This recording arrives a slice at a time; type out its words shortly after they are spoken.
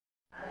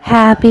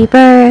Happy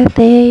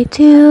birthday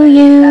to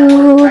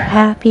you.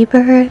 Happy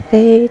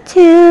birthday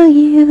to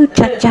you.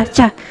 Cha cha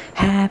cha.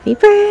 Happy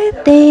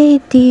birthday,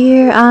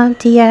 dear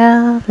Auntie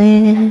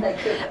Ellen,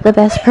 the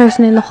best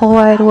person in the whole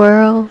wide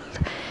world.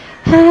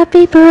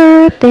 Happy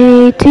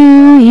birthday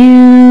to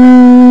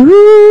you.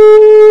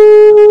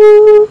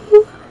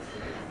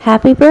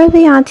 Happy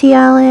birthday, Auntie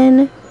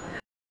Ellen.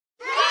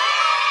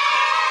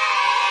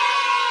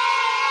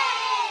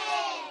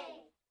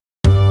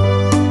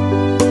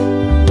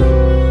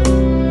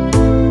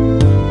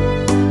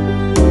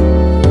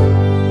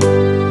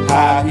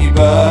 Happy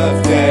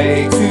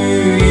birthday to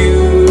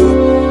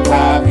you.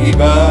 Happy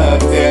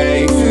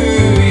birthday to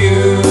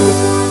you.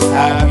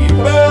 Happy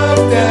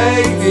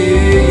birthday,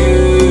 dear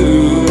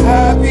you.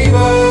 Happy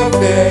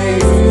birthday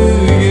to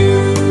you.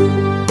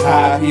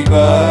 Happy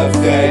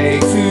birthday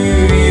to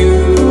you.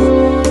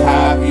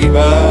 Happy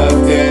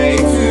birthday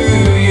to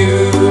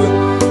you.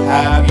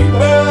 Happy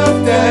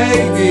birthday,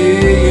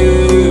 dear you.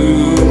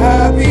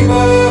 Happy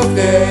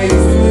birthday to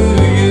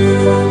you.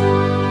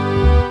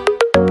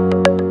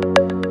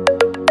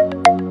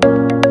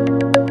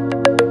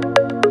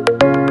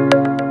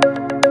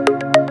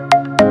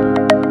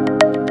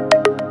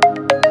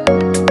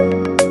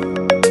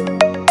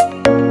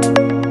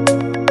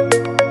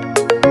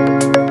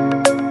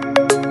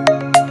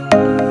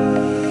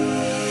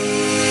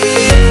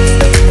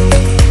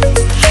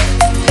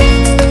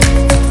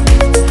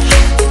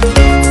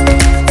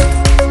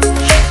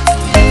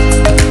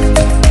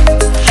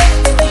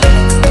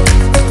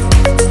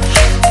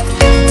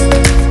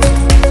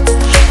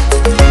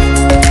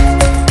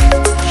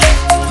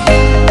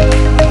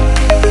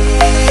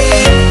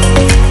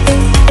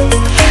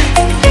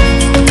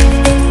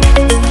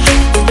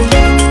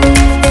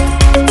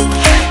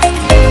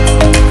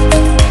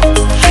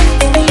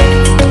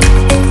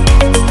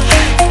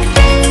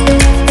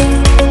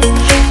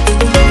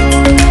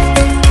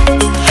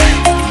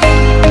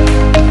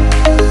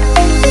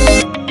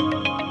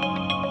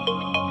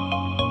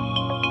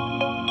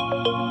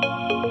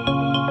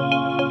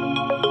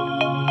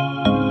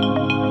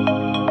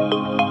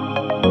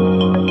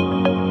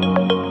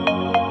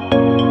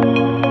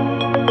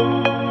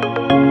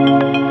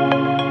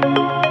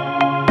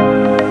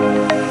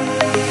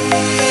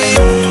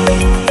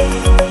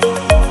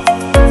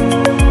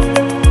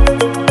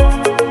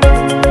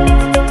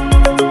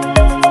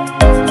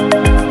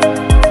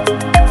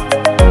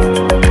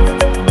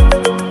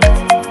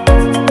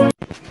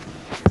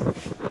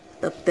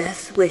 The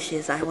best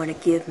wishes I want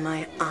to give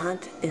my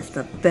aunt is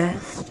the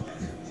best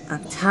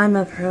of time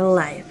of her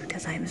life,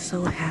 because I'm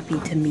so happy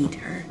to meet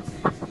her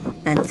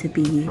and to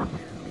be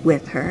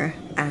with her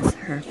as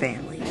her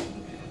family.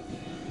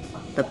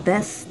 The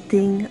best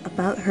thing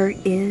about her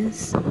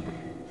is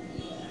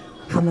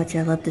how much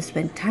I love to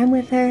spend time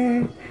with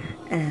her,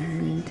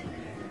 and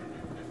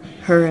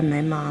her and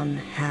my mom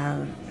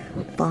have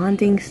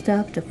bonding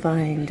stuff to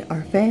find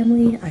our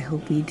family. I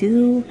hope we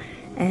do,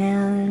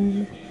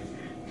 and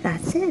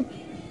that's it.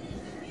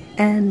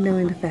 And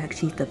knowing the fact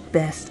she's the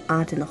best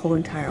aunt in the whole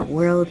entire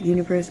world,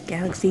 universe,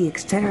 galaxy,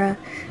 etc.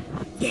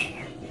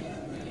 Yeah.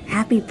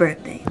 Happy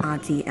birthday,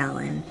 Auntie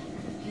Ellen.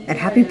 And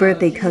happy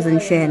birthday, Cousin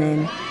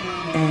Shannon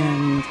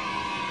and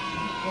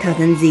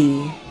Cousin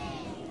Z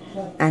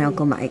and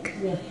Uncle Mike.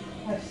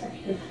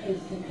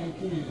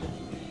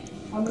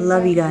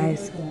 Love you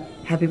guys.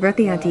 Happy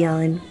birthday, Auntie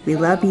Ellen. We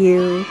love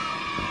you.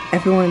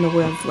 Everyone in the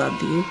world's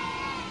loved you.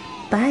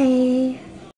 Bye.